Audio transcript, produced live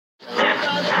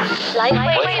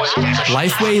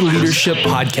Lifeway Leadership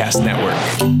Podcast Network.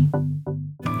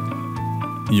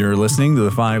 You're listening to the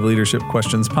 5 Leadership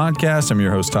Questions Podcast. I'm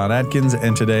your host, Todd Atkins,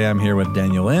 and today I'm here with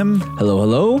Daniel M. Hello,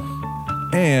 hello.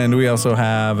 And we also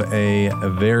have a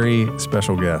very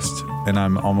special guest, and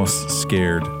I'm almost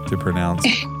scared to pronounce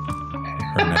her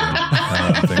name.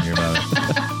 I'm thinking about it.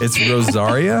 It's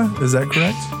Rosaria, is that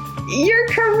correct? You're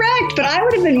correct, but I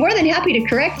would have been more than happy to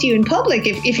correct you in public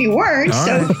if you weren't. All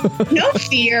so right. No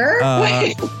fear.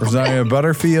 Rosaria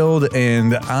Butterfield,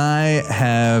 and I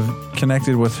have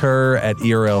connected with her at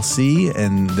ERLC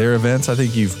and their events. I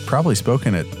think you've probably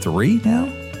spoken at 3 now,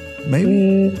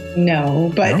 maybe?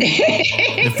 No, but... No?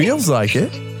 It feels like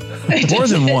it. More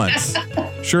than once.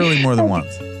 Surely more than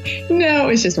once. No, it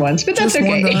was just once, but that's Just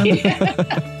okay. one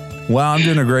time? Wow, I'm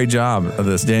doing a great job of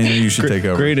this. Daniel, you should take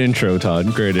over. Great intro,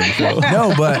 Todd. Great intro.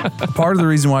 No, but part of the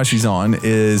reason why she's on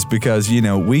is because,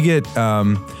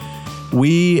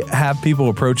 we have people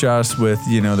approach us with,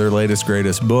 their latest,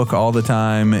 greatest book all the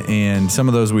time. And some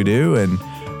of those we do.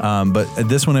 But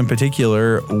this one in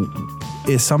particular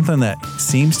is something that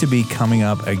seems to be coming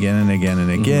up again and again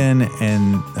and again. Mm-hmm.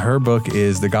 And her book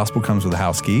is The Gospel Comes with a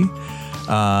House Key.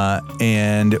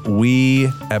 And we,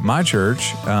 at my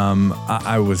church,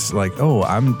 I was like,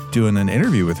 I'm doing an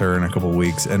interview with her in a couple of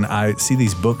weeks, and I see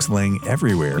these books laying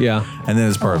everywhere. Yeah. And then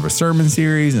it's part of a sermon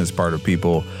series, and it's part of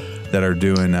people that are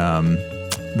doing,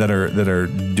 that are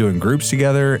doing groups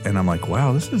together. And I'm like,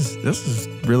 wow, this is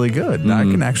really good. Mm-hmm. I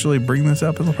can actually bring this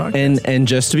up in the podcast. And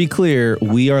just to be clear,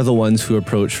 we are the ones who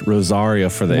approached Rosaria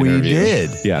for the interview. We did.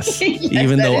 Yes. Yes,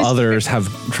 even though others true. have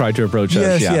tried to approach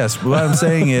us. Yes. What I'm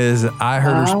saying is I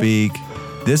heard her speak.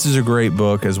 This is a great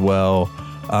book as well.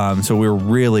 So we're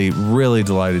really, really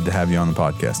delighted to have you on the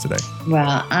podcast today.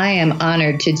 Well, I am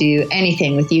honored to do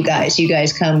anything with you guys. You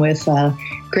guys come with a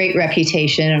great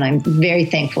reputation, and I'm very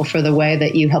thankful for the way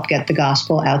that you help get the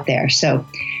gospel out there. So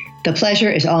the pleasure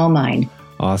is all mine.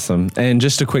 Awesome. And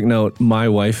just a quick note, my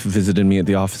wife visited me at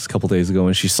the office a couple days ago,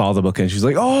 and she saw the book and she's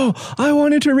like, "Oh, I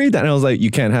wanted to read that." And I was like, "You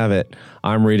can't have it.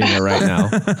 I'm reading it right now."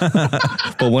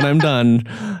 But when I'm done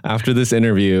after this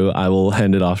interview, I will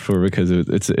hand it off to her because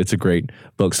it's a great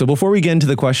book. So before we get into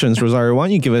the questions, Rosaria, why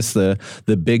don't you give us the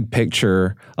big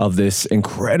picture of this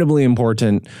incredibly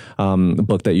important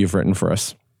book that you've written for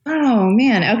us? Oh,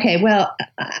 man. Okay. Well,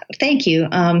 thank you.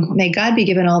 May God be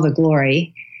given all the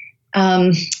glory.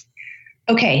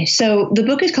 Okay, so the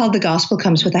book is called The Gospel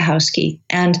Comes with a House Key,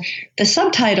 and the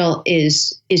subtitle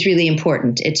is really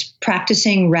important. It's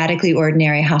Practicing Radically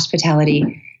Ordinary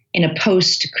Hospitality in a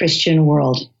Post-Christian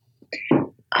World.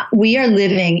 We are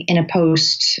living in a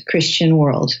post-Christian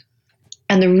world,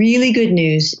 and the really good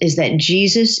news is that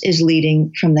Jesus is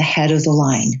leading from the head of the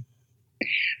line.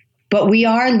 But we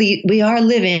are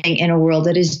living in a world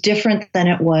that is different than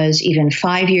it was even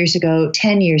 5 years ago,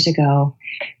 10 years ago.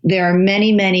 There are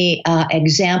many, many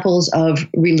examples of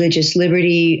religious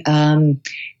liberty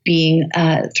being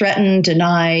threatened,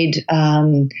 denied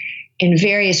in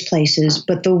various places.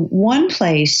 But the one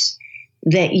place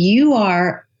that you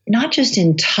are not just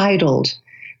entitled,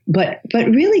 but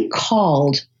really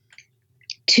called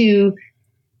to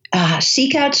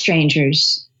seek out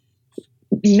strangers,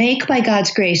 make by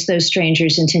God's grace those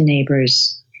strangers into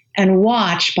neighbors, and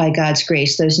watch by God's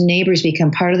grace those neighbors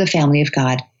become part of the family of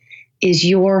God, is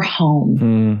your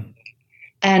home.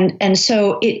 And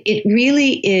so it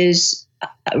really is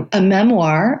a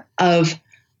memoir of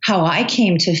how I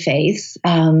came to faith.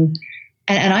 And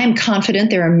I am confident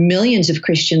there are millions of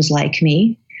Christians like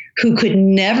me who could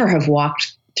never have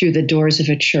walked through the doors of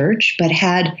a church, but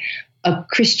had a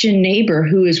Christian neighbor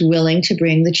who is willing to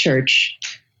bring the church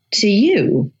to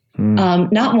you.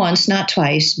 Not once, not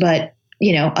twice, but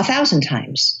 1,000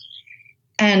 times.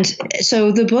 And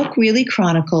so the book really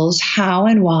chronicles how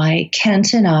and why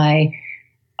Kent and I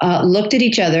looked at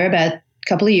each other about a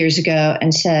couple of years ago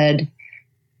and said,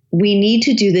 we need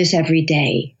to do this every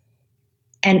day.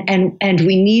 And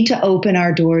we need to open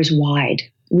our doors wide.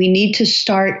 We need to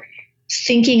start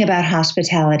thinking about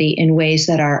hospitality in ways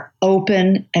that are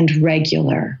open and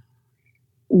regular.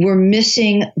 We're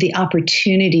missing the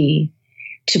opportunity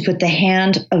to put the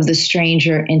hand of the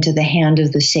stranger into the hand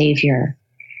of the Savior.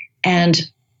 And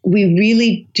we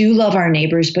really do love our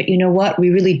neighbors, but you know what?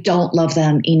 We really don't love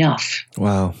them enough.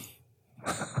 Wow.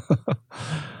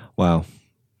 Wow.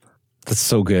 That's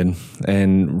so good.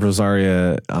 And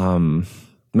Rosaria,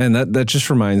 man, that just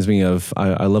reminds me of,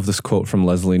 I love this quote from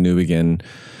Leslie Newbegin,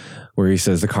 where he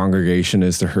says the congregation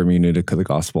is the hermeneutic of the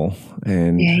gospel.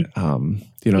 And,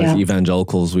 as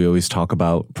evangelicals, we always talk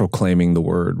about proclaiming the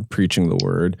word, preaching the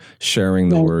word, sharing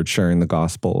the word, sharing the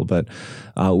gospel. But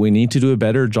we need to do a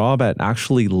better job at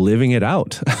actually living it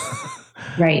out.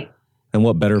 Right. And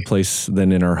what better place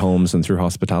than in our homes and through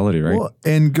hospitality, right? Well,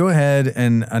 and go ahead,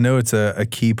 and I know it's a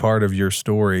key part of your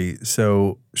story.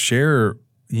 So share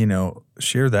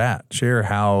that. Share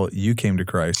how you came to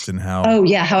Christ and how. Oh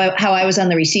yeah, how I was on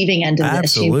the receiving end of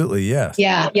this. Absolutely, yes.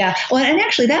 Yeah. Well, and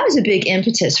actually, that was a big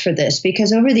impetus for this,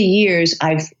 because over the years,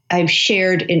 I've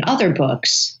shared in other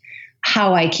books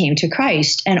how I came to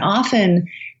Christ, and often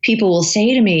people will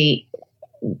say to me,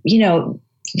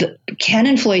 Ken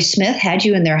and Floy Smith had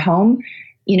you in their home,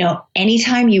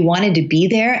 anytime you wanted to be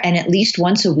there, and at least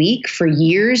once a week for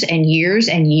years and years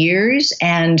and years.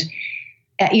 And,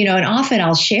 and often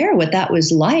I'll share what that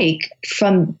was like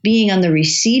from being on the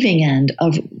receiving end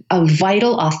of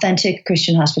vital, authentic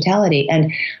Christian hospitality.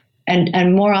 And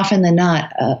more often than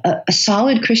not, a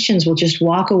solid Christians will just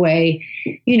walk away,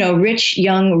 rich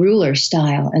young ruler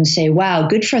style, and say, wow,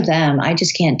 good for them. I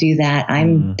just can't do that.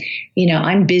 I'm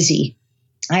busy.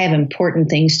 I have important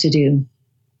things to do.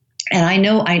 And I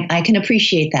know I can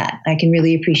appreciate that. I can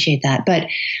really appreciate that. But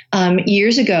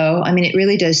years ago, it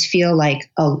really does feel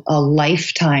like a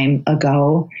lifetime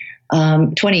ago,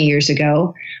 20 years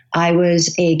ago, I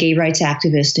was a gay rights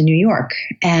activist in New York.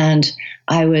 And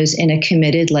I was in a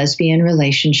committed lesbian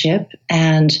relationship.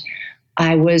 And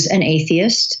I was an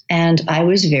atheist. And I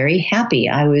was very happy.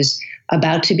 I was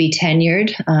about to be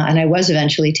tenured, and I was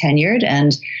eventually tenured.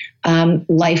 And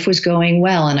life was going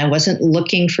well, and I wasn't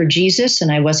looking for Jesus,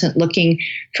 and I wasn't looking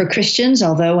for Christians.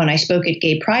 Although when I spoke at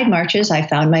gay pride marches, I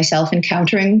found myself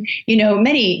encountering,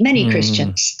 many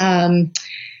Christians.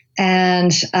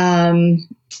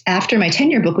 After my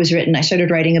tenure book was written, I started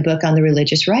writing a book on the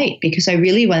religious right, because I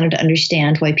really wanted to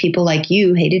understand why people like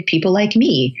you hated people like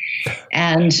me.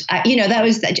 And, that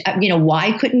was,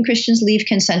 why couldn't Christians leave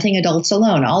consenting adults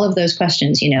alone? All of those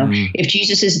questions, if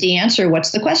Jesus is the answer,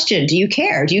 what's the question? Do you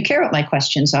care? Do you care what my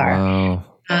questions are? Wow.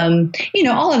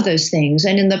 All of those things.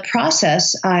 And in the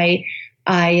process, I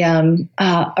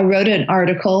wrote an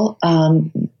article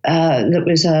that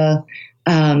was a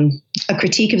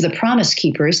critique of the Promise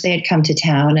Keepers. They had come to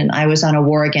town, and I was on a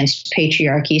war against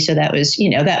patriarchy. So that was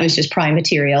just prime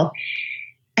material.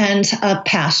 And a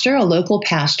local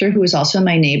pastor who was also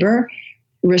my neighbor,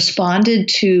 responded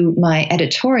to my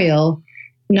editorial,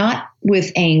 not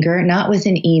with anger, not with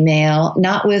an email,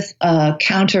 not with a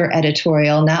counter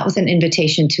editorial, not with an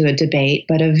invitation to a debate,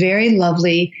 but a very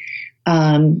lovely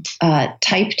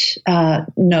typed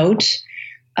note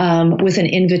with an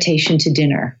invitation to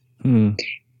dinner.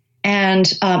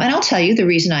 And I'll tell you the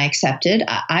reason I accepted.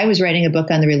 I was writing a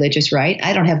book on the religious right.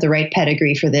 I don't have the right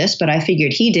pedigree for this, but I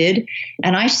figured he did.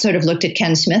 And I sort of looked at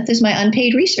Ken Smith as my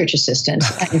unpaid research assistant,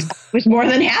 and I was more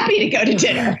than happy to go to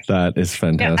dinner. That is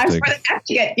fantastic. I was more than happy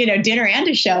to get, dinner and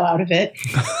a show out of it.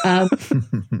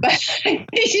 But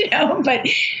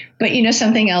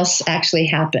something else actually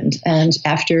happened. And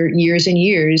after years and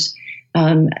years,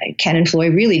 Ken and Floy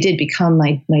really did become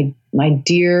my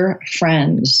dear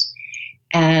friends.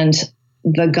 And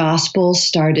the gospel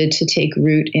started to take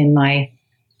root in my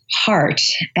heart.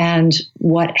 And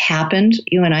what happened,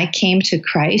 when I came to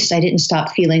Christ, I didn't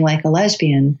stop feeling like a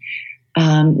lesbian,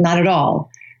 not at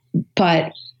all.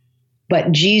 But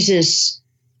Jesus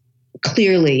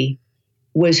clearly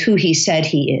was who he said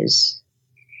he is.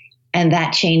 And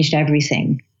that changed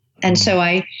everything. And so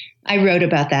I wrote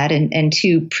about that in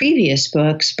two previous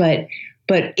books, but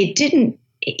it didn't,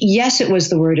 yes, it was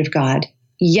the Word of God.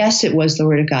 Yes, it was the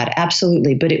Word of God,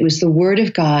 absolutely. But it was the Word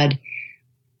of God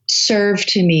served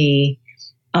to me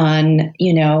on,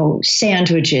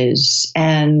 sandwiches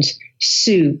and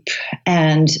soup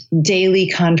and daily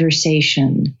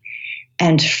conversation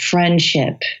and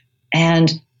friendship.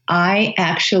 And I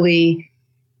actually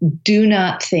do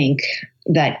not think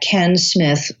that Ken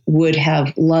Smith would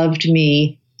have loved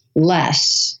me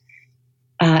less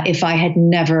if I had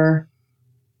never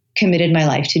committed my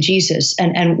life to Jesus.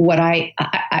 And what I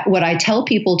tell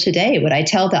people today, what I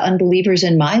tell the unbelievers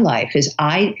in my life is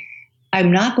I'm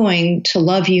not going to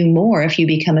love you more if you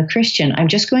become a Christian. I'm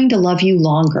just going to love you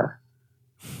longer.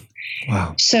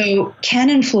 Wow. So Ken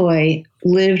and Floy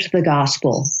lived the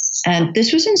gospel. And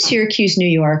this was in Syracuse, New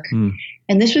York.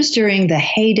 And this was during the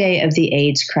heyday of the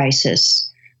AIDS crisis.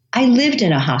 I lived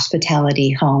in a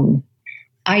hospitality home.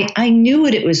 I knew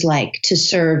what it was like to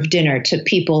serve dinner to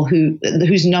people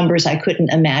whose numbers I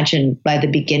couldn't imagine by the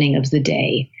beginning of the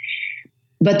day.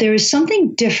 But there was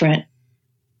something different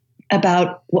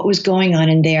about what was going on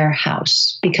in their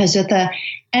house. Because at the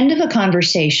end of a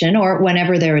conversation, or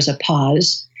whenever there was a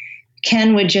pause,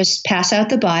 Ken would just pass out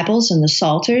the Bibles and the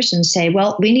Psalters and say,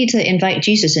 well, we need to invite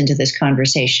Jesus into this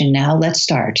conversation now. Let's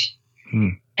start.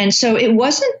 And so it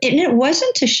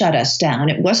wasn't to shut us down.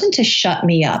 It wasn't to shut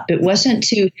me up. It wasn't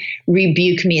to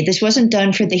rebuke me. This wasn't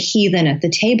done for the heathen at the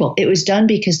table. It was done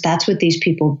because that's what these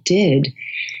people did.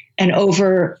 And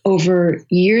over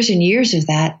years and years of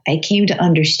that, I came to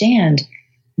understand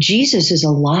Jesus is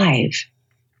alive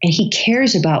and he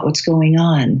cares about what's going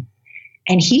on.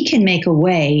 And he can make a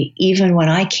way even when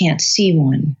I can't see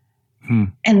one.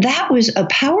 And that was a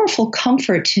powerful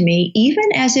comfort to me, even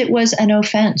as it was an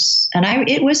offense. And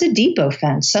it was a deep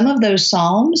offense. Some of those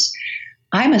Psalms,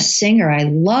 I'm a singer. I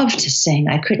love to sing.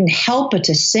 I couldn't help but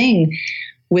to sing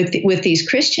with these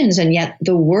Christians. And yet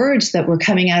the words that were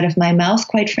coming out of my mouth,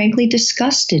 quite frankly,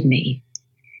 disgusted me.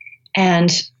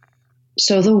 And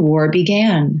so the war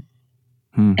began.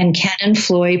 And Ken and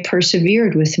Floy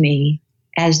persevered with me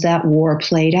as that war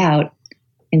played out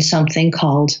in something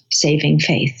called saving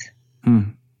faith.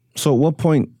 So at what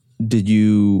point did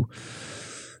you,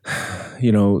 a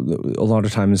lot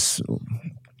of times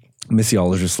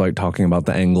missiologists like talking about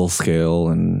the Engel scale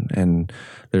and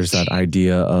there's that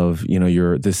idea of,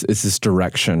 it's this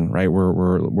direction, right?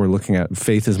 We're looking at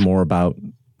faith is more about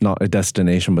not a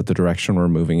destination, but the direction we're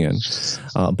moving in. So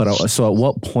at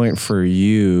what point for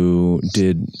you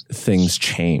did things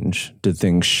change? Did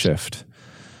things shift?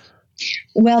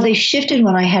 Well, they shifted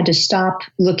when I had to stop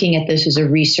looking at this as a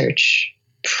research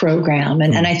program.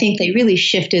 And I think they really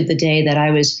shifted the day that I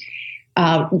was,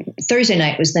 Thursday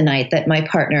night was the night that my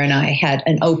partner and I had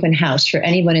an open house for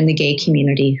anyone in the gay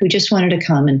community who just wanted to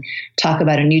come and talk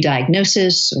about a new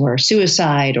diagnosis or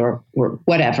suicide or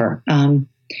whatever. And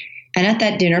at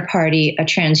that dinner party, a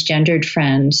transgendered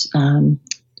friend,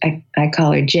 I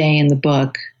call her Jay in the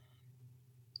book,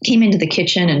 came into the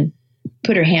kitchen and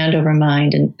put her hand over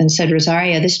mine and said,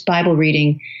 Rosaria, this Bible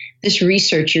reading, this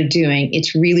research you're doing,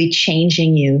 it's really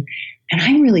changing you. And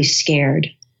I'm really scared.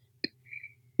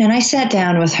 And I sat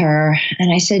down with her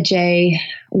and I said, Jay,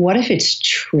 what if it's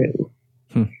true?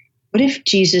 What if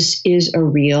Jesus is a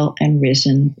real and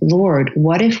risen Lord?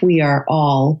 What if we are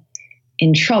all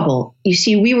in trouble? You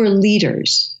see, we were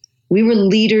leaders. We were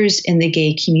leaders in the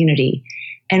gay community.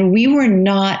 And we were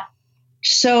not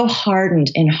so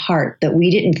hardened in heart that we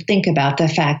didn't think about the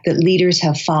fact that leaders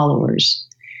have followers.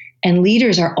 And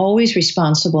leaders are always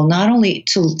responsible not only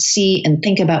to see and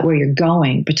think about where you're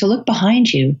going, but to look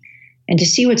behind you and to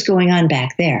see what's going on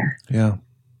back there. Yeah.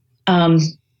 And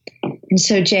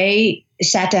so Jay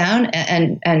sat down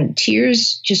and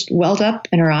tears just welled up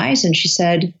in her eyes. And she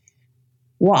said,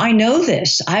 well, I know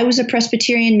this. I was a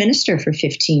Presbyterian minister for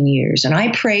 15 years, and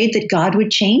I prayed that God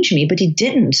would change me, but he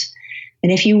didn't.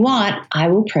 And if you want, I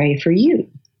will pray for you.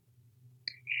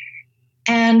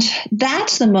 And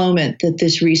that's the moment that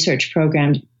this research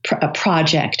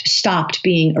project stopped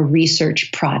being a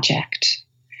research project.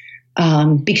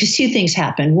 Because two things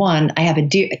happened. One,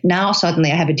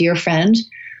 suddenly I have a dear friend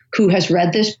who has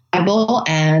read this Bible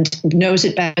and knows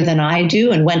it better than I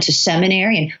do and went to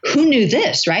seminary. And who knew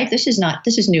this, right? This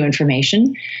is new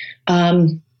information.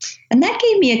 And that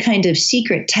gave me a kind of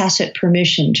secret, tacit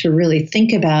permission to really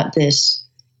think about this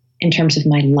in terms of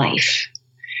my life.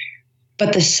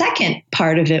 But the second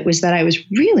part of it was that I was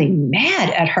really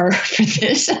mad at her for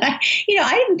this. I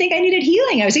didn't think I needed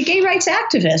healing. I was a gay rights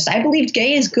activist. I believed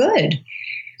gay is good.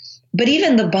 But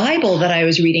even the Bible that I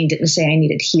was reading didn't say I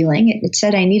needed healing. It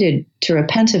said I needed to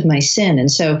repent of my sin. And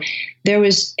so there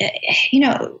was,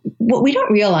 what we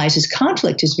don't realize is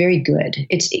conflict is very good.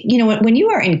 It's, when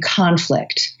you are in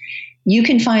conflict, you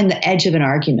can find the edge of an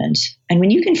argument. And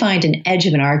when you can find an edge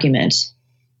of an argument,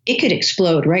 it could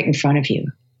explode right in front of you.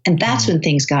 And that's when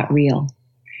things got real.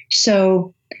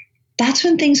 So that's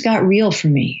when things got real for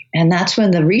me. And that's when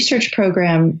the research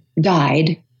program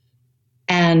died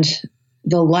and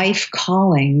the life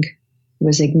calling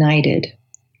was ignited.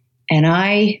 And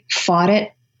I fought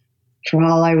it for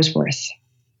all I was worth.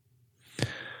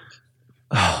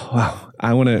 Oh, wow.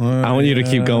 I want you to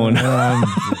keep going. I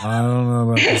don't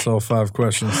know about this whole 5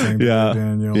 questions thing. Yeah.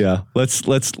 Daniel. Yeah. Let's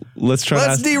try.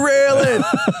 Let's derail it.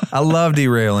 I love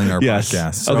derailing our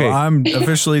podcast. So okay. I'm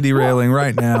officially derailing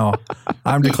right now.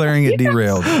 I'm declaring it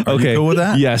derailed. Are you cool with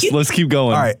that? Yes. Let's keep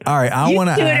going. All right. I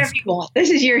want to do whatever you want. This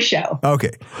is your show.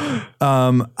 Okay.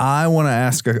 I want to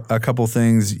ask a couple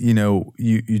things.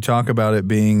 You talk about it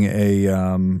being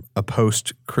a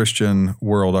post-Christian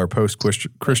world, our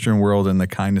post-Christian world, and the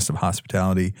kindness of hospitality.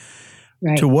 Right.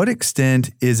 To what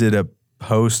extent is it a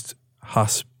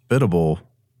post-hospitable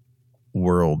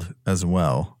world as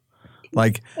well?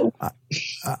 Like,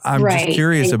 I'm Right. just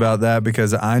curious about that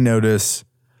because I notice,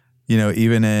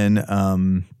 even in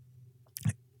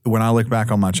when I look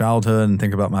back on my childhood and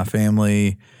think about my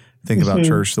family, think about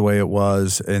church the way it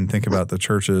was, and think about the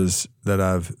churches that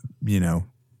I've,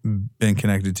 been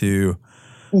connected to,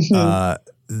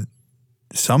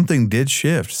 something did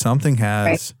shift. Something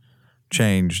has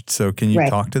changed. So can you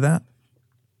talk to that?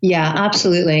 Yeah,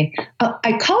 absolutely.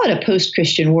 I call it a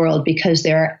post-Christian world because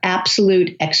there are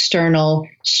absolute external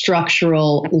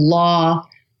structural law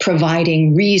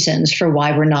providing reasons for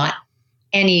why we're not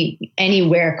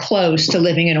anywhere close to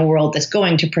living in a world that's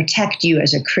going to protect you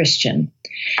as a Christian.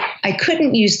 I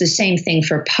couldn't use the same thing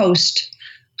for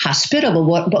post-hospitable,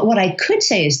 but what I could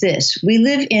say is this. We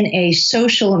live in a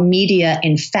social media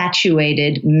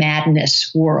infatuated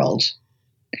madness world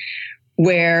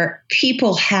where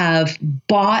people have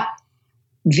bought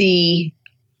the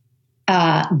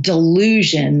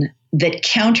delusion that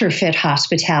counterfeit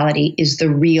hospitality is the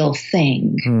real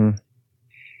thing.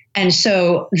 And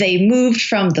so they moved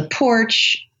from the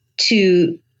porch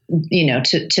to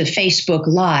Facebook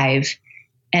Live,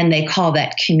 and they call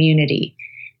that community.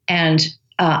 And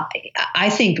I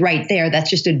think right there, that's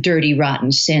just a dirty,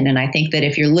 rotten sin. And I think that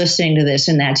if you're listening to this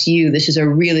and that's you, this is a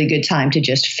really good time to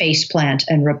just faceplant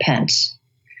and repent.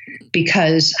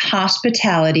 Because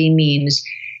hospitality means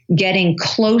getting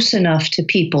close enough to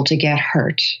people to get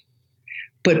hurt,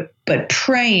 but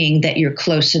praying that you're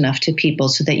close enough to people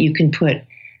so that you can put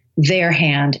their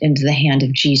hand into the hand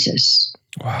of Jesus.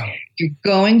 Wow. You're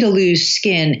going to lose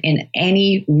skin in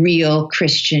any real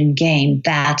Christian game.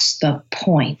 That's the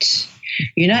point.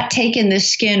 You're not taking this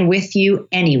skin with you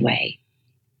anyway.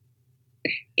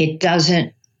 It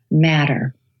doesn't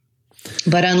matter.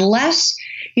 But unless,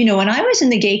 when I was in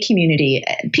the gay community,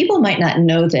 people might not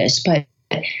know this, but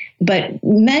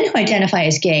men who identify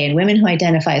as gay and women who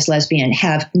identify as lesbian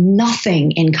have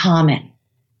nothing in common.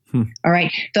 All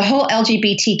right. The whole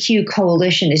LGBTQ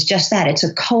coalition is just that. It's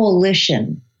a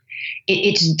coalition.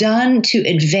 It's done to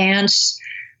advance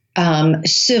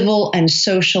civil and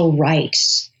social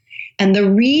rights. And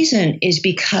the reason is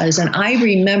because, and I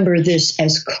remember this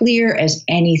as clear as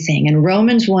anything, and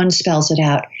Romans 1 spells it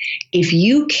out, if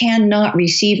you cannot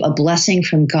receive a blessing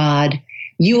from God,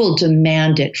 you will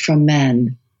demand it from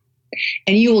men.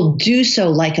 And you will do so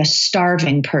like a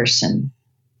starving person.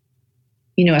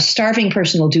 A starving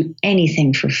person will do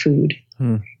anything for food.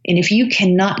 And if you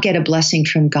cannot get a blessing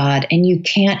from God, and you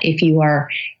can't if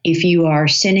you are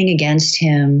sinning against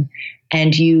him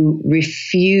and you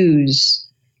refuse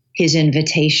his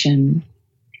invitation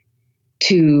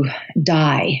to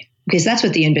die, because that's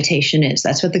what the invitation is.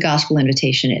 That's what the gospel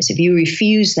invitation is. If you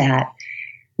refuse that,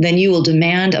 then you will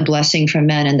demand a blessing from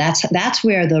men. And that's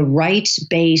where the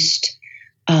rights-based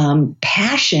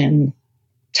passion,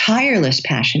 tireless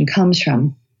passion, comes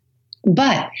from.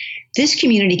 But this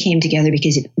community came together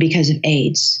because of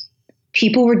AIDS.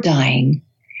 People were dying,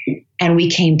 and we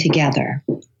came together.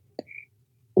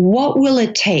 What will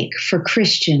it take for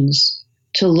Christians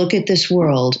to look at this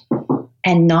world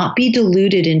and not be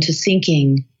deluded into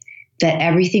thinking that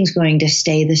everything's going to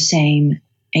stay the same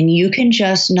and you can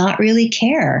just not really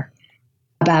care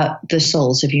about the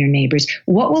souls of your neighbors?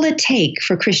 What will it take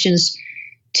for Christians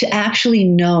to actually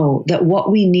know that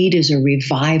what we need is a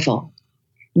revival,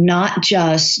 not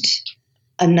just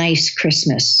a nice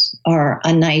Christmas or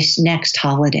a nice next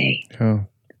holiday? Oh.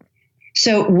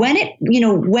 So when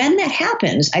that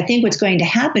happens, I think what's going to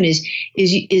happen is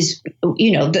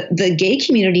the gay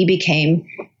community became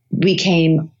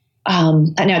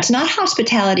now it's not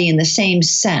hospitality in the same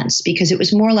sense, because it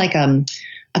was more like a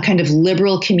kind of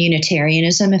liberal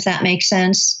communitarianism, if that makes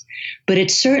sense. But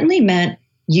it certainly meant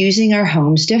using our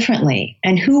homes differently.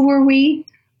 And who were we?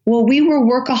 Well, we were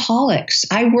workaholics.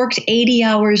 I worked 80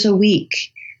 hours a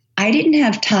week. I didn't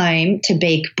have time to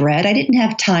bake bread. I didn't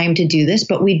have time to do this,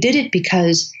 but we did it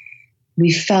because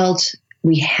we felt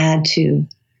we had to.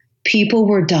 People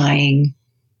were dying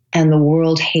and the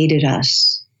world hated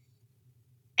us.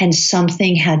 And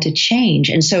something had to change.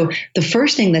 And so the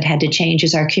first thing that had to change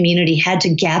is our community had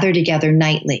to gather together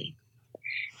nightly.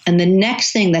 And the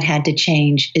next thing that had to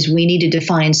change is we needed to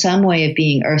find some way of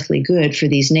being earthly good for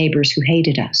these neighbors who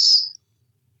hated us.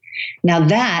 Now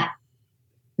that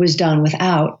was done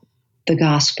without the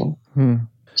gospel.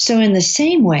 So in the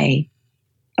same way,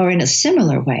 or in a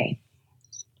similar way,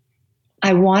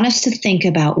 I want us to think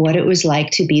about what it was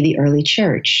like to be the early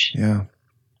church. Yeah.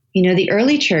 The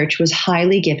early church was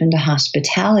highly given to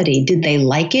hospitality. Did they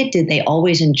like it? Did they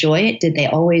always enjoy it? Did they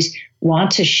always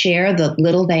want to share the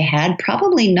little they had?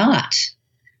 Probably not,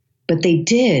 but they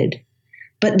did.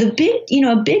 But a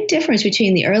big difference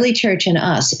between the early church and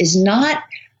us is not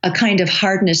a kind of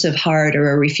hardness of heart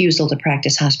or a refusal to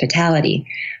practice hospitality.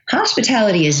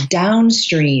 Hospitality is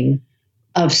downstream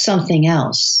of something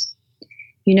else.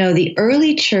 You know, the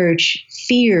early church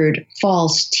feared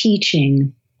false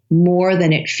teaching more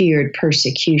than it feared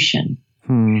persecution.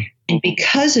 And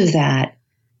because of that,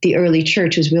 the early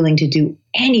church was willing to do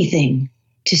anything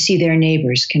to see their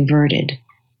neighbors converted.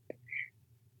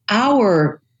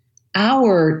 Our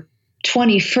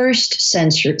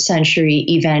 21st century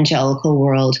evangelical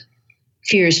world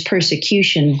fears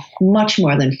persecution much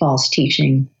more than false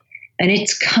teaching. And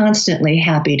it's constantly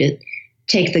happy to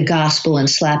take the gospel and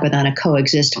slap it on a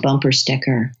coexist bumper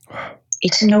sticker.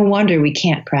 It's no wonder we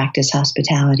can't practice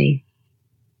hospitality.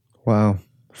 Wow.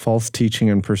 False teaching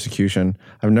and persecution.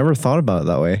 I've never thought about it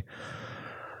that way.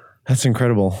 That's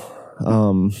incredible.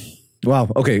 Wow.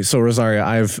 Okay. So Rosaria,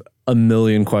 I have a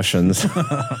million questions.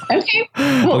 Okay.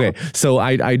 Cool. Okay. So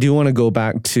I do want to go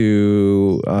back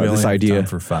to this idea. Time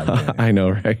for 5 minutes. I know,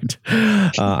 right?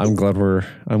 I'm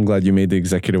glad you made the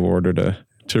executive order to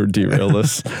derail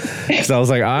this. Because I was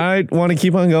like, I want to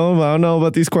keep on going, but I don't know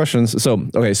about these questions. So,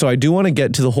 okay. So I do want to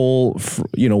get to the whole,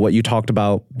 what you talked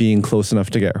about being close enough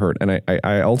to get hurt. And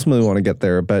I ultimately want to get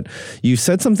there, but you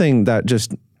said something that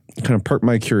just kind of perked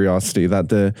my curiosity,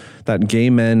 that gay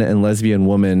men and lesbian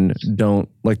women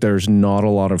there's not a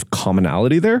lot of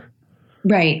commonality there.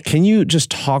 Right. Can you just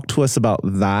talk to us about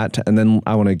that? And then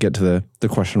I want to get to the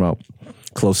question about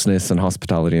closeness and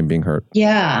hospitality and being hurt.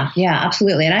 Yeah,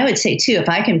 absolutely. And I would say too, if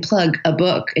I can plug a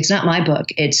book, it's not my book.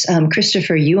 It's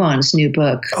Christopher Yuan's new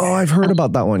book. Oh, I've heard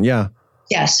about that one. Yeah.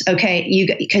 Yes. Okay.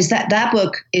 Because that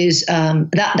book is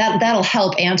that'll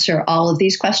help answer all of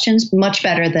these questions much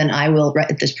better than I will right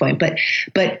at this point. But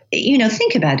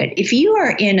think about it. If you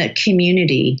are in a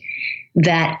community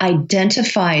that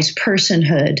identifies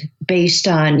personhood based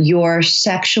on your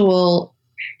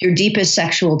deepest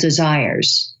sexual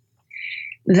desires,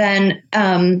 then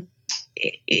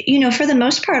for the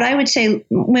most part, I would say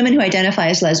women who identify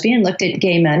as lesbian looked at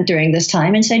gay men during this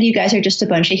time and said, "You guys are just a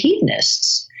bunch of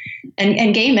hedonists."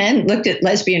 And gay men looked at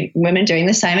lesbian women during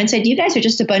this time and said, "You guys are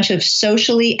just a bunch of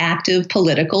socially active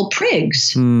political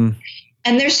prigs." And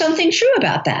there's something true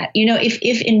about that.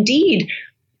 If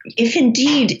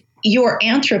indeed your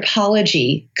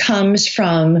anthropology comes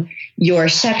from your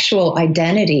sexual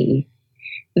identity,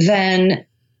 then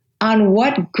on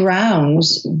what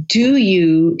grounds do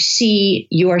you see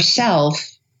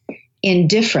yourself in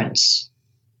difference?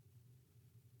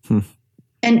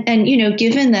 And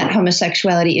given that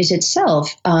homosexuality is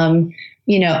itself, an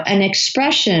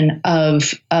expression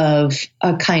of a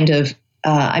kind of,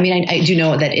 I do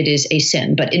know that it is a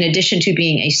sin, but in addition to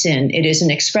being a sin, it is an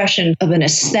expression of an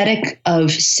aesthetic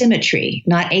of symmetry,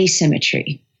 not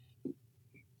asymmetry.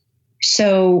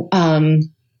 So, and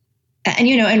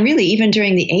really even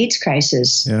during the AIDS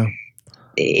crisis,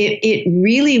 it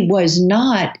really was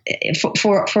not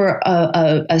for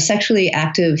a sexually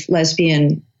active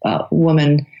lesbian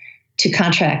woman to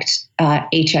contract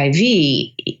HIV.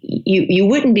 You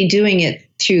wouldn't be doing it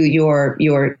through your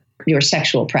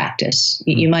sexual practice.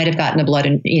 You might have gotten a blood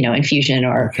infusion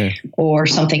or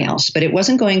something else, but it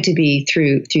wasn't going to be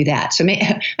through that. So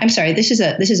I'm sorry, this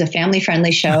is a family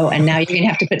friendly show, and now you're going to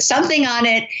have to put something on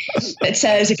it that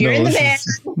says, if you're in the band,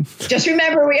 just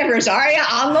remember we have Rosaria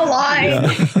on the line.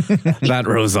 Yeah. That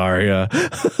Rosaria.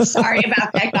 Sorry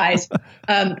about that, guys.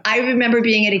 I remember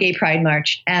being at a gay pride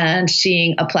march and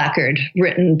seeing a placard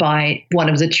written by one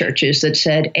of the churches that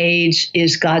said, "AIDS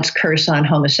is God's curse on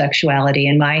homosexuality."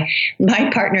 And my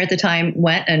partner at the time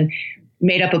went and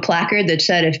made up a placard that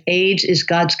said, "If AIDS is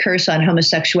God's curse on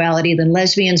homosexuality, then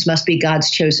lesbians must be God's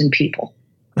chosen people."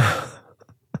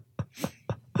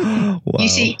 Wow. You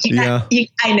see,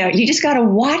 I know, you just got to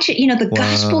watch it.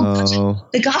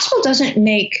 The gospel doesn't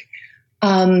make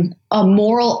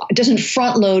doesn't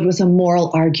front load with a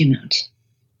moral argument.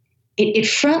 It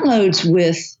front loads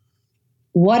with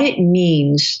what it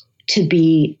means to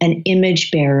be an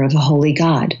image bearer of a holy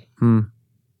God.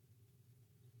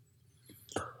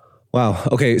 Wow.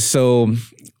 Okay. So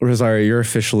Rosaria, you're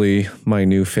officially my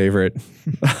new favorite.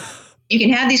 You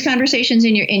can have these conversations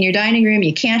in your dining room.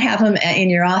 You can't have them in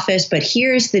your office. But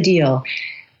here's the deal: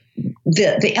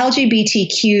 the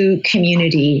LGBTQ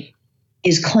community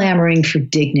is clamoring for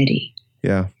dignity.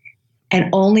 Yeah. And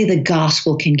only the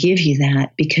gospel can give you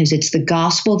that, because it's the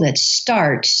gospel that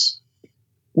starts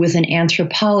with an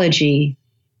anthropology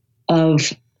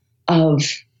of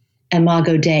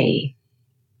imago Dei,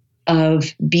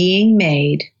 of being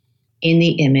made in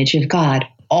the image of God.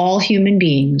 All human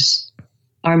beings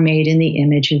are made in the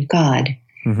image of God.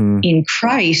 Mm-hmm. In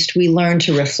Christ, we learn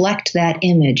to reflect that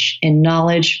image in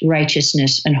knowledge,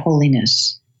 righteousness, and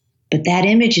holiness. but that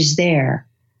image is there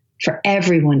for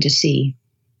everyone to see.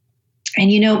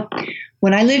 And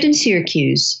when I lived in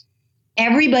Syracuse,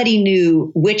 everybody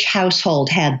knew which household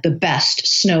had the best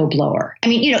snowblower. I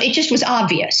mean, it just was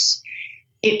obvious.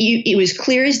 It was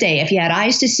clear as day. If you had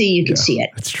eyes to see, you could see it.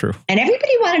 That's true. And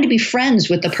everybody wanted to be friends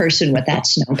with the person with that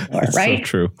snowblower, right? So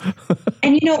true.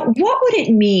 And what would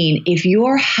it mean if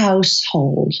your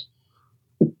household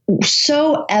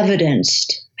so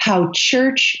evidenced how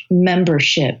church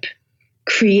membership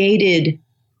created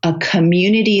a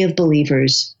community of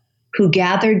believers who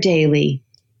gathered daily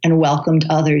and welcomed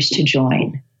others to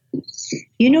join?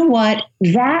 You know what?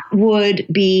 That would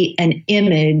be an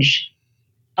image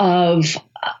of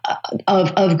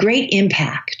great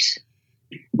impact,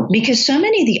 because so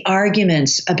many of the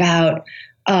arguments about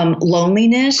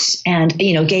loneliness and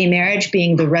gay marriage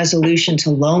being the resolution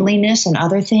to loneliness and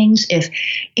other things,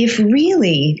 if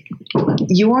really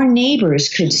your neighbors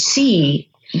could see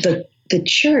the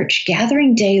church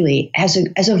gathering daily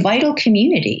as a vital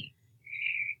community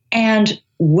and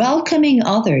welcoming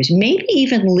others, maybe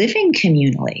even living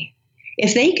communally,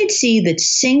 if they could see that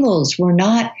singles were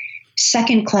not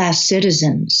second-class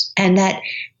citizens and that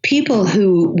people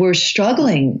who were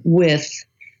struggling with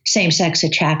same-sex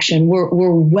attraction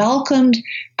were welcomed,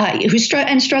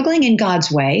 and struggling in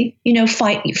God's way,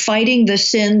 fighting the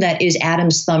sin that is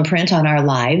Adam's thumbprint on our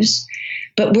lives,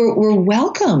 but we're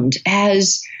welcomed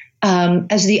as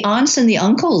the aunts and the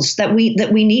uncles that we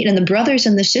need, and the brothers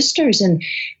and the sisters, and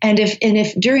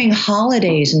if during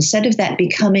holidays, instead of that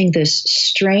becoming this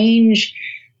strange,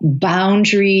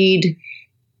 boundaried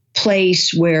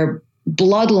place where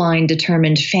bloodline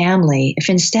determined family, if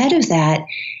instead of that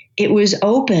it was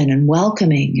open and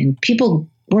welcoming and people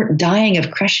weren't dying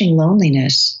of crushing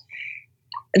loneliness,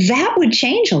 that would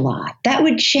change a lot. That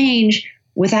would change,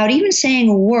 without even saying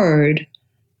a word,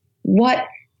 what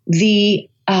the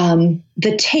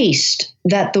taste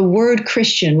that the word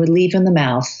Christian would leave in the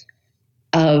mouth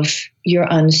of your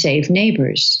unsaved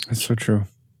neighbors. That's so true.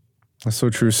 That's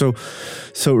so true. So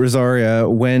Rosaria,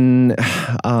 when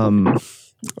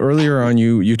earlier on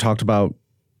you talked about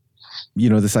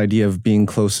this idea of being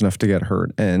close enough to get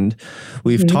hurt, and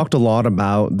we've talked a lot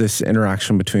about this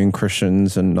interaction between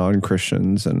Christians and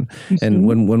non-Christians, and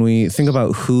when we think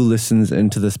about who listens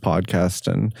into this podcast,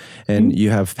 and you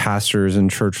have pastors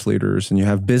and church leaders, and you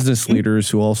have business leaders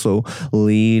who also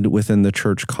lead within the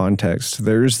church context,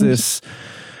 there's this.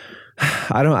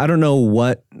 I don't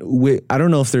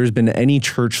know if there's been any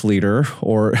church leader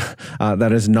or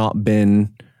that has not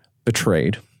been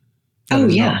betrayed, that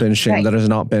has not been shamed, right, that has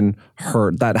not been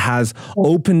hurt, that has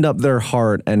opened up their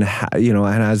heart and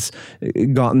has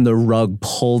gotten the rug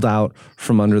pulled out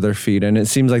from under their feet. And it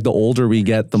seems like the older we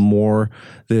get, the more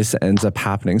this ends up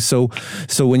happening. So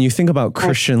when you think about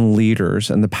Christian leaders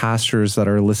and the pastors that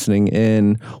are listening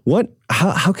in, what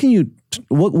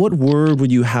word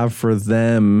would you have for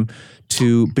them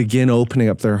to begin opening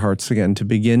up their hearts again, to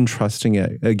begin trusting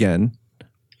it again?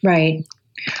 Right.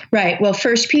 Well,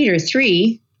 1 Peter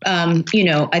 3,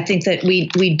 I think that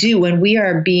we do, when we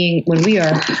are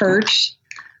hurt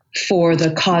for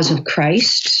the cause of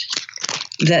Christ,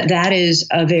 that is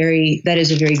a very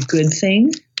good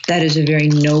thing. That is a very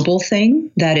noble thing.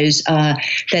 That is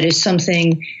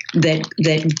something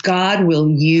that God will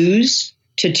use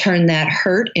to turn that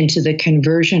hurt into the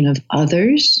conversion of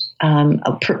others. 1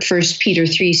 Peter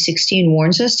 3:16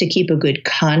 warns us to keep a good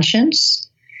conscience,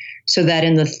 so that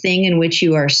in the thing in which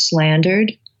you are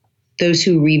slandered, those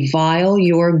who revile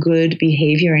your good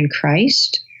behavior in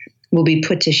Christ will be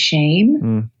put to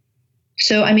shame.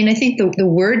 So, I think the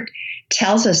word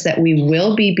tells us that we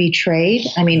will be betrayed.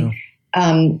 Many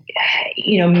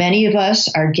of us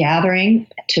are gathering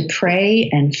to pray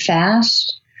and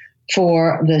fast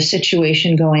for the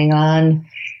situation going on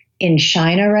in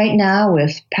China right now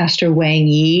with Pastor Wang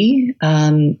Yi.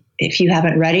 If you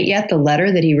haven't read it yet, the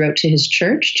letter that he wrote to his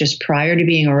church just prior to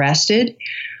being arrested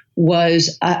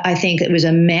was, I think it was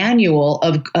a manual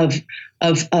of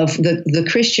the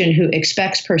Christian who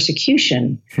expects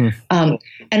persecution. And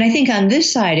I think on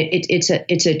this side, it's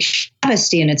a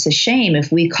travesty and it's a shame if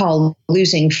we call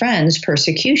losing friends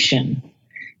persecution.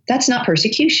 That's not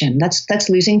persecution. That's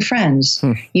losing friends.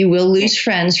 You will lose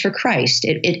friends for Christ.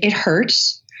 It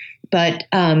hurts, but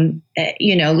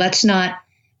let's not.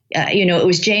 It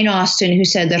was Jane Austen who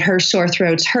said that her sore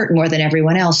throats hurt more than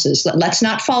everyone else's. Let's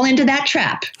not fall into that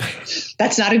trap.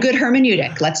 That's not a good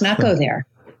hermeneutic. Let's not go there.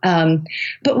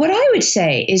 But what I would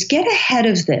say is get ahead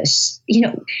of this.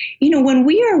 When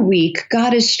we are weak,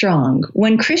 God is strong.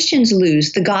 When Christians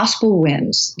lose, the gospel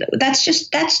wins. That's just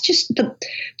the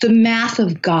math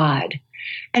of God.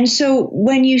 And so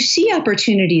when you see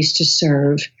opportunities to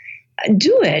serve,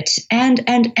 do it. And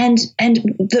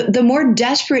the more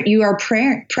desperate you are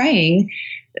praying,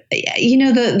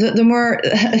 the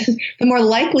more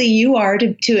likely you are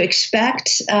to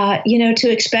expect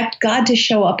God to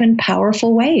show up in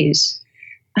powerful ways.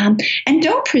 And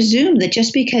don't presume that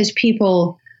just because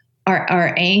people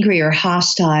are angry or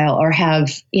hostile or have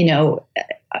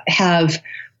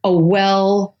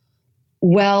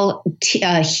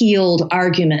a healed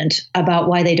argument about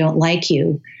why they don't like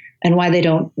you and why they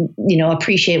don't,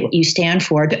 appreciate what you stand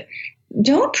for.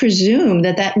 Don't presume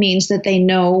that means that they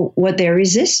know what they're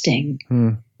resisting.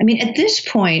 I mean, at this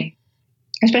point,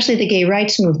 especially the gay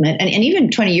rights movement, and even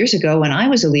 20 years ago when I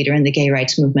was a leader in the gay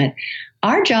rights movement,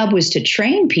 our job was to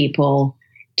train people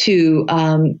to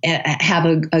have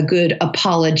a good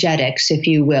apologetics, if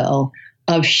you will,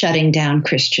 of shutting down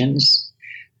Christians.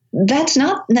 That's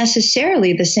not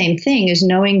necessarily the same thing as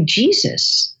knowing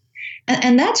Jesus.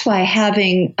 And that's why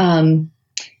having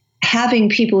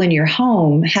people in your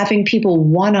home, having people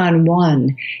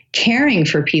one-on-one, caring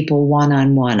for people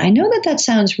one-on-one. I know that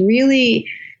sounds really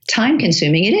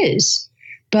time-consuming. It is.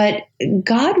 But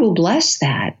God will bless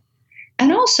that.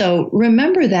 And also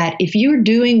remember that if you're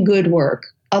doing good work,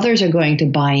 others are going to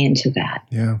buy into that.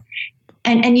 Yeah.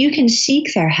 And you can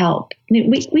seek their help. I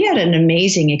mean, we had an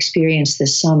amazing experience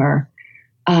this summer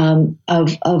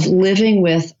of living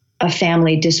with a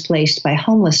family displaced by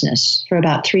homelessness for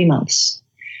about 3 months.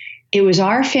 It was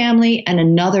our family and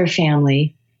another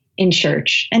family in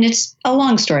church. And it's a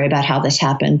long story about how this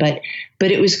happened, but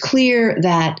it was clear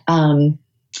that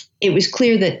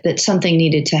that something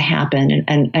needed to happen.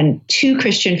 And two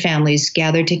Christian families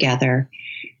gathered together.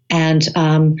 And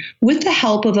with the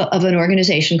help of an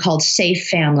organization called Safe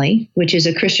Family, which is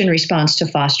a Christian response to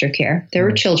foster care, there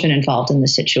were children involved in the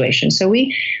situation. So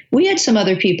we had some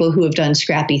other people who have done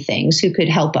scrappy things who could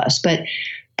help us. But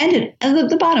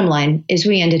the bottom line is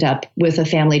we ended up with a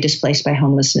family displaced by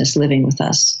homelessness living with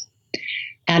us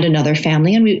and another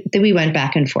family. And we went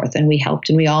back and forth and we helped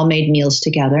and we all made meals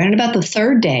together. And about the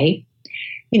third day,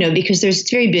 because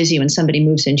it's very busy when somebody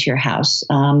moves into your house,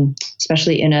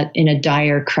 especially in a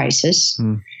dire crisis.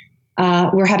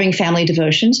 We're having family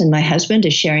devotions, and my husband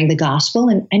is sharing the gospel.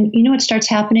 And you know what starts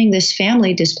happening? This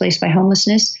family displaced by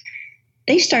homelessness,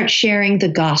 they start sharing the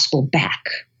gospel back.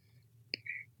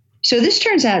 So this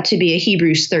turns out to be a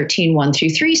Hebrews 13,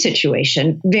 1-3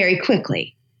 situation very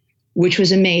quickly, which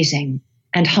was amazing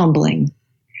and humbling.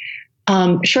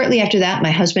 Shortly after that,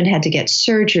 my husband had to get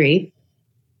surgery.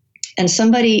 And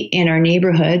somebody in our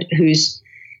neighborhood who's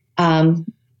a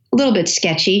little bit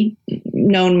sketchy,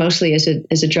 known mostly as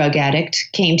a drug addict,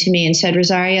 came to me and said,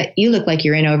 Rosaria, you look like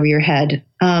you're in over your head.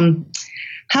 How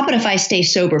about if I stay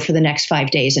sober for the next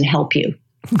 5 days and help you?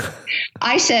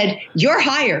 I said, you're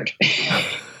hired.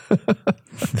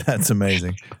 That's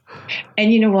amazing.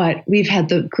 And you know what? We've had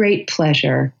the great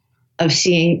pleasure of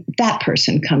seeing that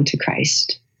person come to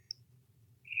Christ.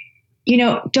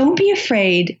 Don't be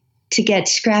afraid to get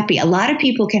scrappy. A lot of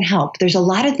people can help. There's a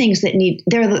lot of things that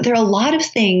there are a lot of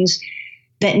things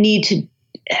that need to,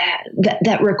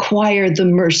 that require the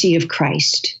mercy of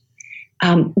Christ.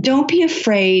 Don't be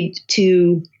afraid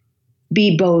to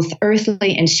be both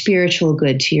earthly and spiritual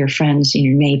good to your friends and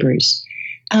your neighbors.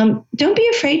 Don't be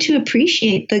afraid to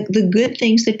appreciate the good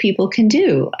things that people can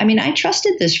do. I mean, I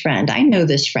trusted this friend. I know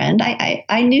this friend.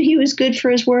 I knew he was good for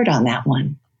his word on that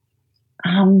one.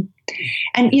 And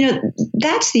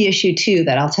that's the issue too,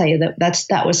 that I'll tell you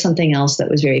that was something else that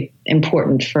was very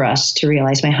important for us to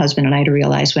realize, my husband and I to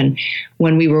realize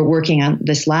when we were working on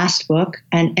this last book.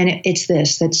 And it's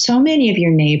this, that so many of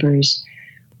your neighbors,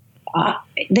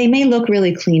 they may look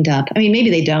really cleaned up. I mean, maybe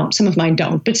they don't, some of mine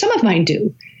don't, but some of mine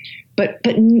do. But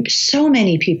so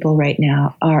many people right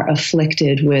now are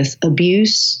afflicted with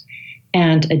abuse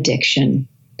and addiction,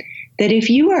 that if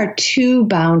you are too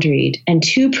boundaried and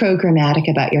too programmatic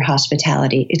about your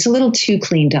hospitality, it's a little too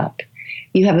cleaned up.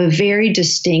 You have a very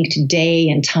distinct day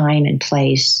and time and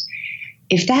place.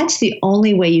 If that's the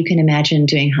only way you can imagine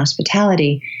doing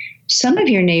hospitality, some of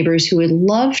your neighbors who would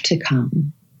love to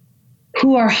come,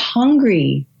 who are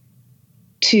hungry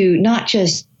to not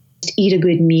just eat a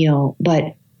good meal,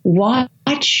 but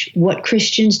watch what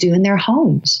Christians do in their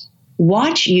homes.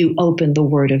 Watch you open the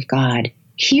Word of God.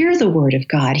 Hear the Word of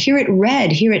God. Hear it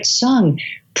read. Hear it sung.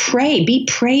 Pray. Be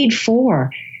prayed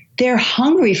for. They're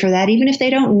hungry for that, even if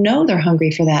they don't know they're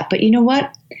hungry for that. But you know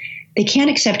what? They can't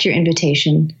accept your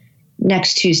invitation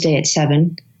next Tuesday at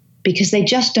 7 because they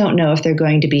just don't know if they're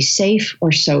going to be safe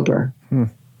or sober.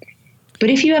 But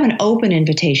if you have an open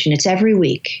invitation, it's every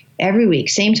week,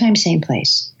 same time, same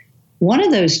place. One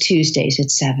of those Tuesdays at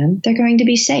 7, they're going to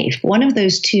be safe. One of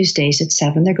those Tuesdays at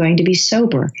 7, they're going to be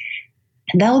sober.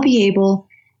 and they'll be able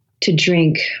to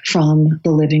drink from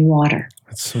the living water.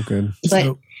 That's so good.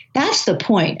 But that's the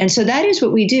point. And so that is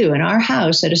what we do in our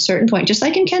house at a certain point, just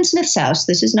like in Ken Smith's house.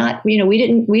 This is not, we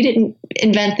didn't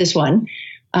invent this one.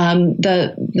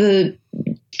 The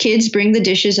kids bring the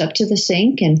dishes up to the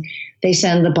sink, and they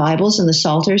send the Bibles and the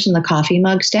psalters and the coffee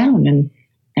mugs down, and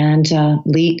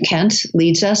Kent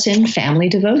leads us in family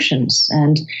devotions.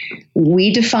 And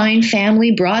we define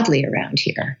family broadly around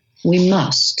here. We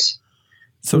must.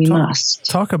 So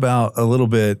talk about a little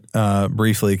bit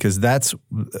briefly, because that's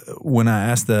when I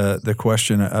asked the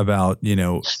question about,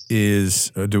 do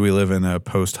we live in a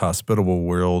post-hospitable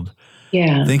world?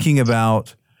 Yeah. Thinking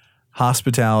about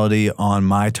hospitality on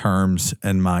my terms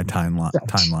and my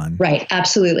timeline. Right,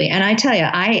 absolutely. And I tell you,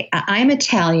 I'm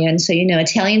Italian, so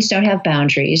Italians don't have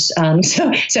boundaries. So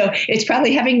it's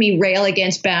probably having me rail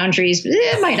against boundaries.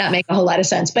 It might not make a whole lot of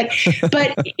sense, but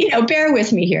bear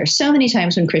with me here. So many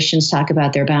times when Christians talk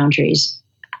about their boundaries,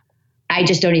 I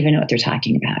just don't even know what they're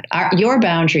talking about. Your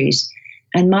boundaries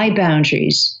and my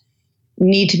boundaries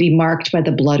need to be marked by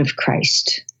the blood of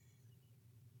Christ.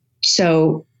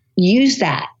 So use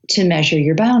that to measure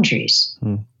your boundaries.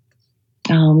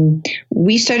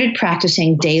 We started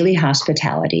practicing daily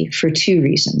hospitality for two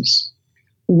reasons.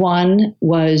 One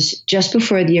was just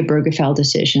before the Obergefell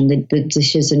decision, the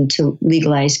decision to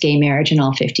legalize gay marriage in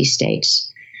all 50 states.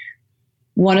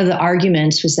 One of the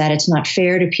arguments was that it's not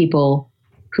fair to people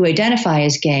who identify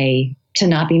as gay to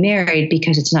not be married,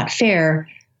 because it's not fair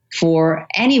for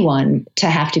anyone to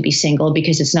have to be single,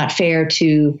 because it's not fair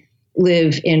to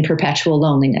live in perpetual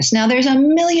loneliness. Now, there's a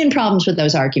million problems with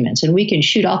those arguments, and we can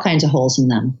shoot all kinds of holes in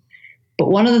them. But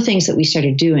one of the things that we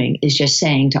started doing is just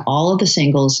saying to all of the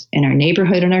singles in our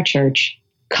neighborhood and our church,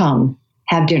 come,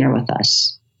 have dinner with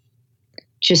us.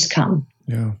 Just come.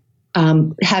 Yeah.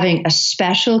 Having a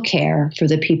special care for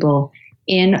the people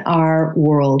in our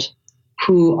world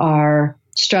who are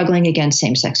struggling against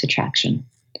same-sex attraction.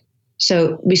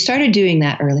 So we started doing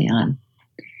that early on.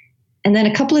 And then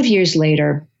a couple of years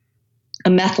later, a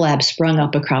meth lab sprung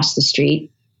up across the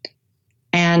street,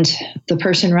 and the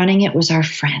person running it was our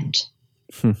friend.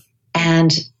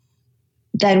 And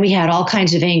then we had all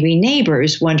kinds of angry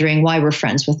neighbors wondering why we're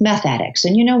friends with meth addicts.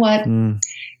 And you know what?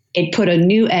 It put a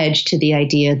new edge to the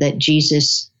idea that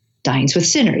Jesus dines with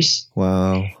sinners.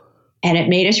 Wow. And it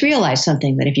made us realize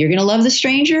something, that if you're going to love the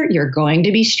stranger, you're going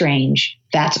to be strange.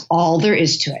 That's all there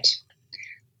is to it.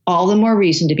 All the more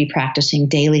reason to be practicing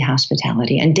daily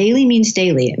hospitality. And daily means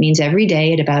daily. It means every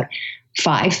day at about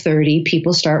 5:30,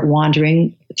 people start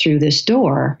wandering through this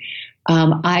door.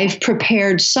 I've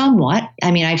prepared somewhat.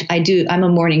 I mean, I'm a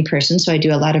morning person, so I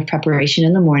do a lot of preparation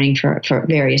in the morning for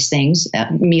various things.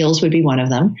 Meals would be one of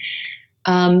them.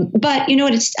 But you know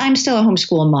what? I'm still a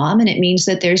homeschool mom, and it means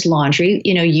that there's laundry,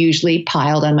 usually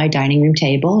piled on my dining room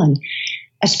table. And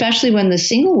especially when the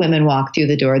single women walk through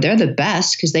the door, they're the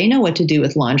best, because they know what to do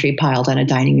with laundry piled on a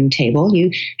dining room table.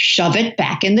 You shove it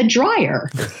back in the dryer.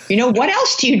 What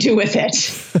else do you do with it?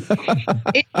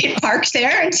 It parks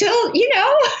there until,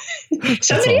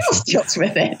 somebody else deals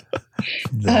with it.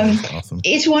 Awesome.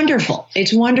 It's wonderful.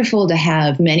 It's wonderful to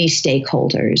have many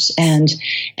stakeholders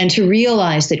and to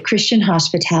realize that Christian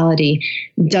hospitality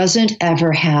doesn't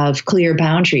ever have clear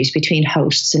boundaries between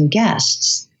hosts and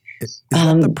guests. Is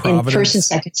that the providence? In first and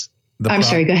second. I'm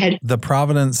sorry, go ahead. The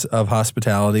providence of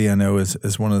hospitality, I know,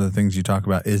 is one of the things you talk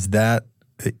about. Is that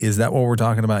what we're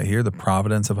talking about here, the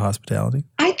providence of hospitality?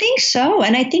 I think so.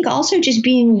 And I think also just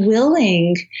being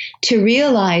willing to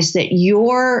realize that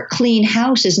your clean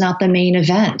house is not the main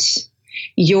event.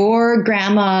 Your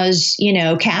grandma's,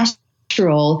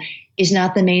 casserole is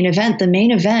not the main event. The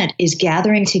main event is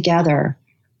gathering together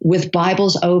with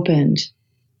Bibles opened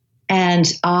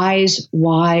and eyes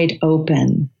wide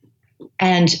open,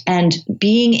 and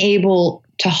being able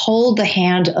to hold the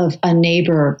hand of a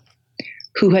neighbor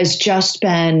who has just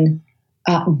been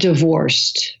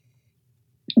divorced,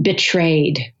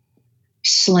 betrayed,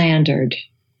 slandered,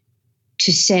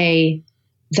 to say,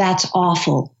 that's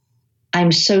awful.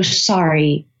 I'm so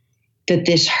sorry that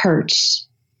this hurts.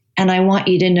 And I want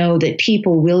you to know that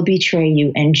people will betray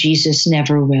you and Jesus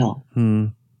never will.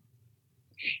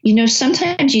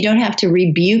 Sometimes you don't have to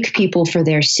rebuke people for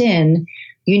their sin.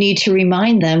 You need to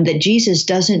remind them that Jesus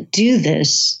doesn't do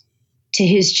this to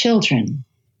his children.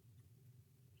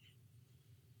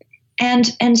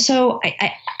 And so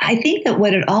I think that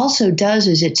what it also does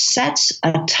is it sets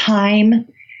a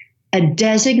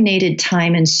designated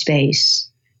time and space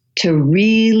to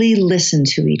really listen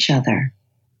to each other.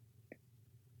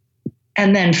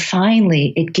 And then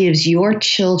finally, it gives your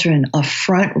children a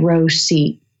front row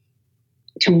seat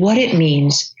to what it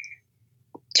means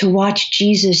to watch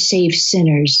Jesus save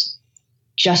sinners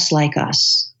just like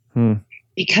us.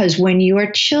 Because when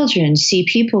your children see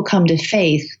people come to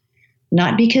faith,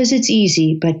 not because it's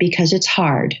easy, but because it's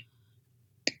hard,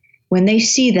 when they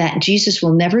see that, Jesus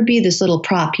will never be this little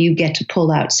prop you get to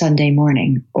pull out Sunday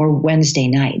morning or Wednesday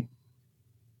night.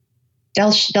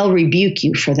 They'll rebuke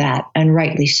you for that, and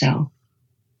rightly so.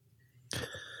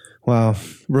 Wow.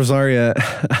 Rosaria,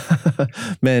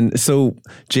 man. So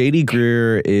JD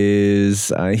Greear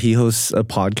is, he hosts a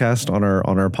podcast on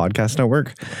our podcast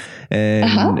network.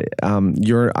 And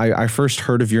I first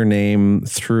heard of your name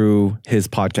through his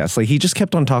podcast. Like, he just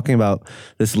kept on talking about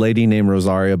this lady named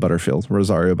Rosaria Butterfield.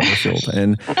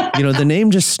 And, the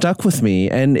name just stuck with me.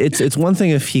 And it's one thing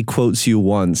if he quotes you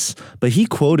once, but he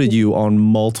quoted you on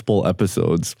multiple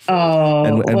episodes. Oh,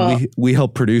 and we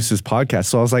helped produce his podcast.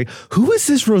 So I was like, who is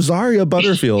this Rosaria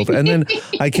Butterfield? And then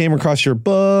I came across your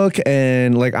book,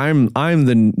 and like, I'm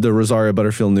the Rosaria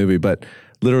Butterfield newbie, but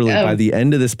literally by the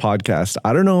end of this podcast,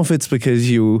 I don't know if it's because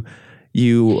you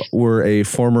were a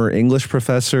former English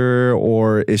professor,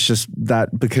 or it's just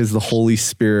that because the Holy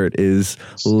Spirit is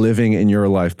living in your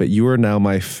life, but you are now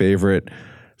my favorite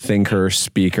thinker,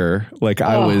 speaker. Like,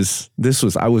 I was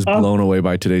blown away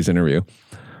by today's interview.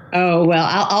 Oh, well,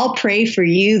 I'll pray for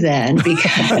you then,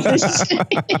 because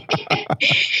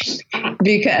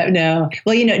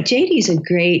JD's a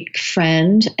great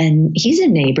friend, and he's a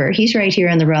neighbor. He's right here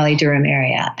in the Raleigh-Durham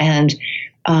area. And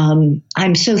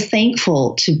I'm so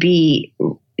thankful to be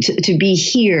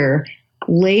here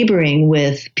laboring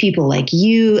with people like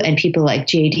you and people like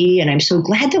JD. And I'm so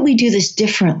glad that we do this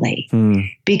differently,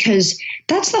 because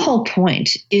that's the whole point,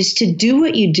 is to do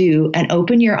what you do and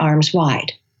open your arms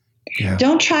wide. Yeah.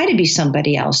 Don't try to be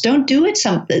somebody else. Don't do it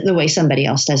the way somebody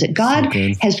else does it. God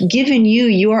has given you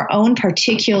your own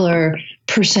particular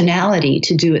personality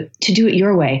to do it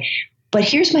your way. But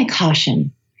here's my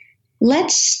caution.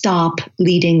 Let's stop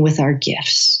leading with our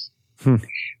gifts.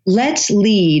 Let's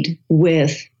lead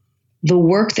with the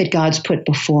work that God's put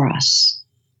before us.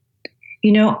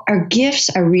 Our gifts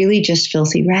are really just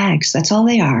filthy rags. That's all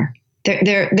they are.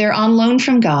 They're on loan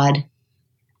from God.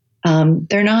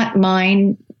 They're not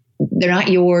mine. They're not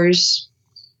yours.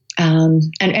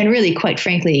 And really, quite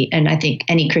frankly, and I think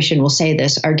any Christian will say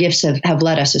this, our gifts have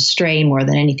led us astray more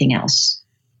than anything else.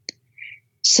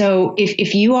 So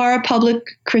if you are a public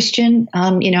Christian,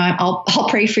 I'll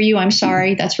pray for you. I'm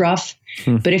sorry, that's rough.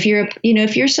 But if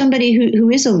you're somebody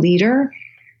who is a leader,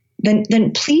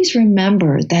 then please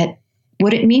remember that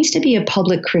what it means to be a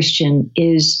public Christian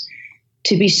is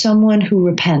to be someone who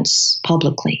repents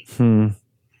publicly.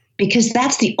 Because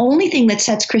that's the only thing that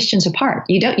sets Christians apart.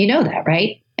 You know that,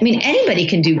 right? I mean, anybody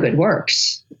can do good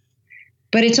works,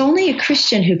 but it's only a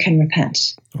Christian who can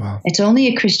repent. Wow. It's only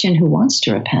a Christian who wants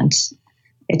to repent.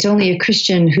 It's only a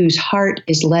Christian whose heart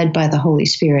is led by the Holy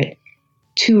Spirit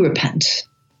to repent.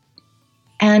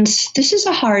 And this is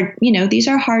these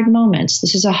are hard moments.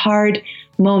 This is a hard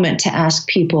moment to ask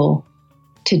people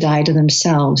to die to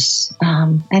themselves.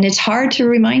 And it's hard to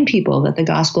remind people that the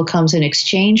gospel comes in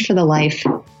exchange for the life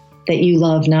that you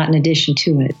love, not in addition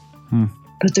to it.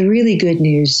 But the really good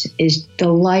news is the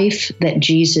life that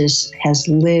Jesus has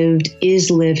lived, is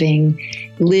living,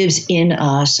 lives in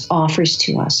us, offers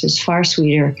to us is far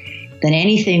sweeter than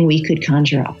anything we could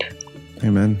conjure up.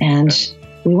 Amen. And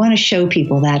we want to show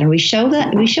people that. And we show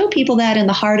people that in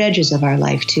the hard edges of our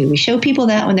life too. We show people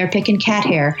that when they're picking cat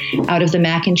hair out of the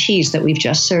mac and cheese that we've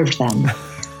just served them.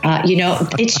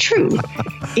 It's true.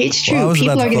 It's true. Well,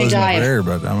 people are going to die.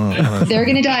 They're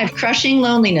going to die of crushing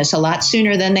loneliness a lot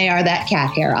sooner than they are that cat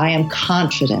hair. I am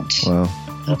confident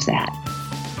of that.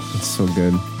 That's so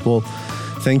good. Well,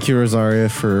 thank you, Rosaria,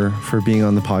 for being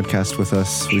on the podcast with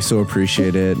us. We so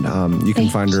appreciate it. You can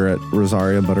find her at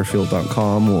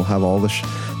rosariabutterfield.com. We'll have all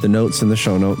the notes in the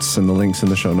show notes and the links in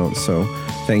the show notes. So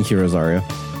thank you, Rosaria.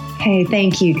 Hey,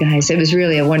 thank you, guys. It was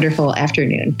really a wonderful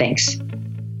afternoon. Thanks.